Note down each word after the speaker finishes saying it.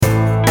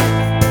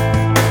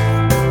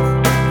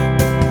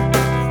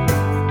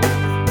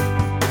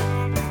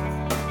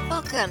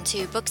Welcome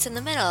to Books in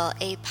the Middle,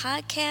 a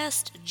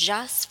podcast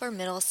just for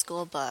middle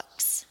school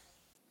books.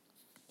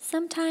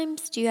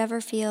 Sometimes do you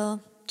ever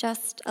feel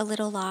just a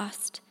little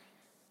lost?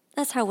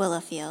 That's how Willa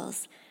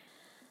feels.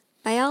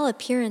 By all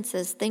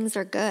appearances, things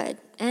are good,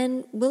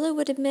 and Willa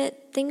would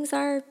admit things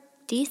are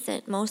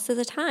decent most of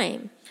the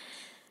time.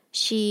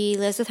 She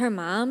lives with her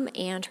mom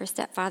and her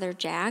stepfather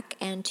Jack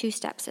and 2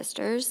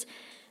 stepsisters,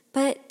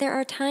 but there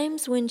are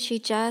times when she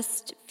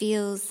just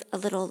feels a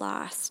little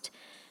lost.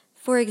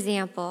 For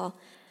example,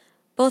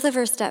 both of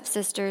her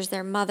stepsisters,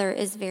 their mother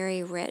is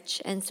very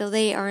rich, and so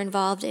they are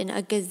involved in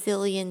a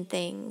gazillion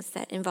things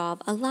that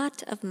involve a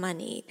lot of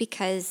money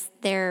because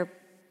their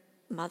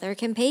mother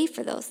can pay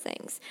for those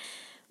things.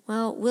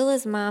 Well,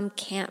 Willa's mom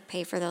can't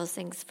pay for those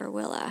things for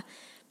Willa,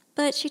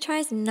 but she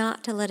tries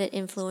not to let it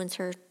influence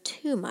her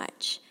too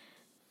much.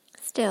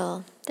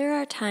 Still, there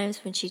are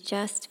times when she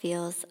just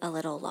feels a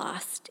little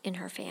lost in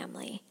her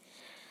family.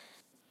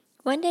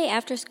 One day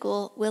after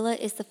school, Willa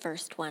is the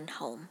first one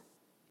home.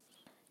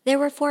 There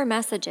were 4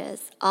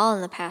 messages, all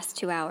in the past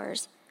 2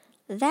 hours.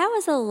 That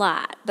was a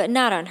lot, but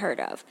not unheard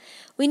of.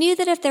 We knew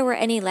that if there were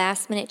any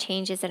last-minute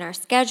changes in our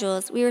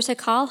schedules, we were to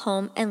call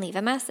home and leave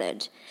a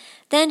message.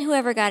 Then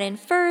whoever got in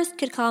first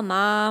could call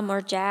Mom or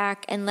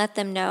Jack and let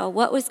them know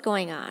what was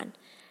going on.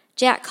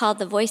 Jack called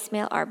the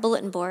voicemail our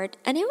bulletin board,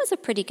 and it was a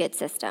pretty good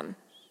system.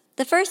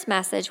 The first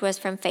message was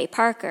from Faye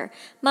Parker,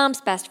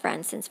 Mom's best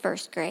friend since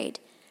 1st grade.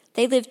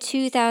 They live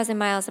 2,000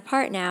 miles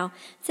apart now,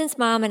 since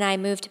Mom and I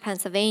moved to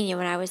Pennsylvania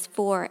when I was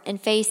 4,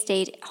 and Faye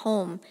stayed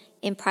home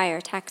in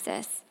Pryor,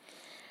 Texas.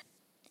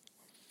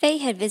 Faye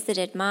had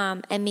visited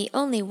Mom and me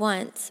only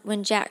once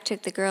when Jack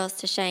took the girls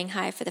to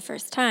Shanghai for the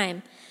first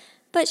time,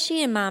 but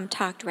she and Mom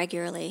talked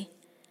regularly.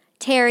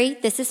 "Terry,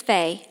 this is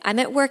Faye. I'm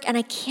at work and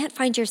I can't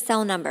find your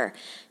cell number.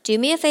 Do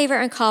me a favor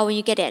and call when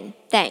you get in.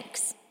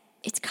 Thanks.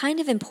 It's kind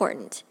of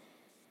important."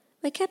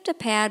 We kept a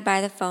pad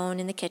by the phone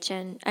in the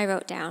kitchen. I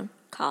wrote down,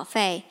 "Call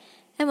Faye,"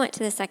 and went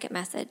to the second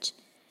message.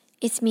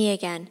 "It's me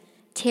again.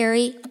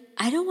 Terry,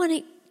 I don't want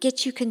to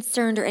get you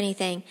concerned or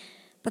anything,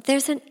 but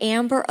there's an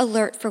Amber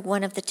Alert for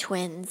one of the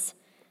twins.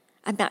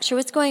 I'm not sure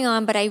what's going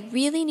on, but I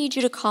really need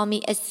you to call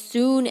me as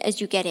soon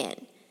as you get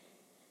in."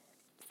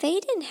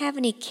 Faye didn't have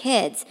any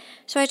kids,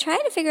 so I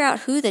tried to figure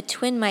out who the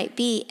twin might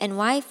be and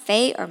why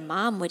Faye or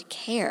Mom would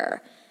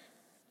care.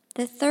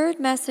 The third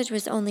message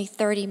was only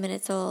 30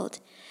 minutes old.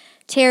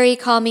 "Terry,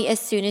 call me as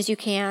soon as you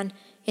can.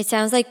 It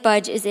sounds like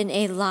Budge is in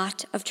a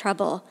lot of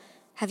trouble.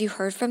 Have you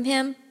heard from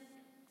him?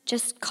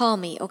 Just call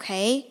me,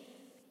 okay?"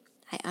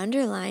 I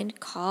underlined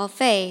 "call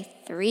Faye"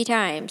 3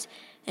 times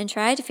and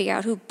tried to figure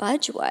out who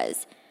Budge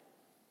was.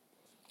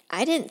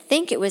 I didn't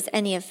think it was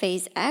any of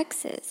Faye's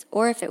exes,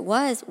 or if it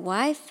was,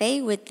 why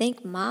Faye would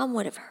think Mom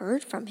would have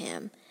heard from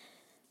him.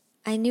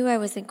 I knew I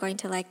wasn't going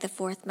to like the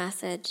 4th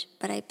message,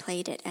 but I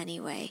played it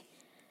anyway.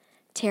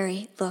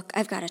 "Terry, look,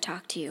 I've got to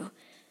talk to you.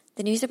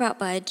 The news about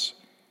Budge,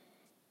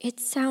 it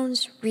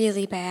sounds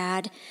really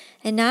bad,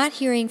 and not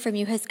hearing from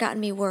you has gotten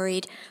me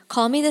worried.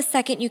 Call me the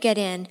second you get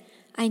in.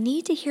 I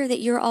need to hear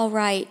that you're all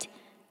right.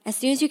 As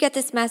soon as you get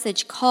this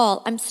message,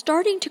 call. I'm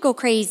starting to go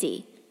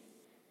crazy."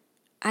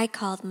 I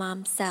called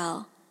Mom's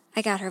cell.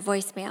 I got her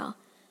voicemail.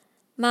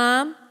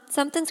 "Mom,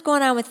 something's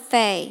going on with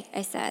Faye,"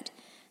 I said.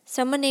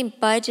 "Someone named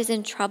Budge is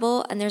in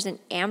trouble, and there's an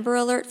Amber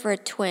Alert for a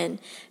twin,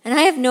 and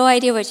I have no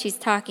idea what she's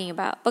talking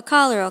about, but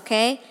call her,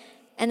 okay?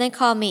 And then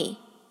call me."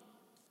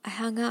 I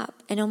hung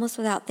up, and almost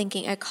without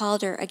thinking, I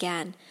called her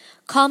again.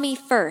 "Call me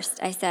first,"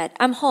 I said.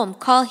 "I'm home.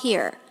 Call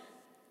here."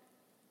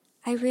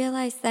 I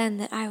realized then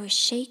that I was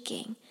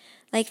shaking,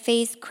 like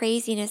Faye's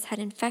craziness had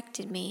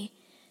infected me.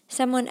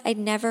 Someone I'd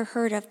never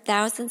heard of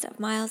thousands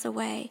of miles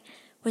away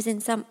was in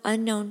some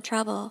unknown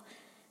trouble,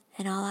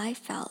 and all I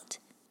felt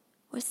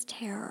was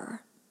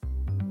terror.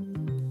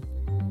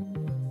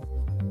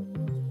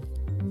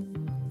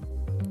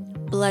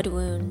 Blood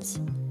Wounds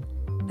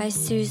by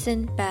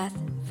Susan Beth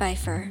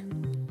Pfeiffer.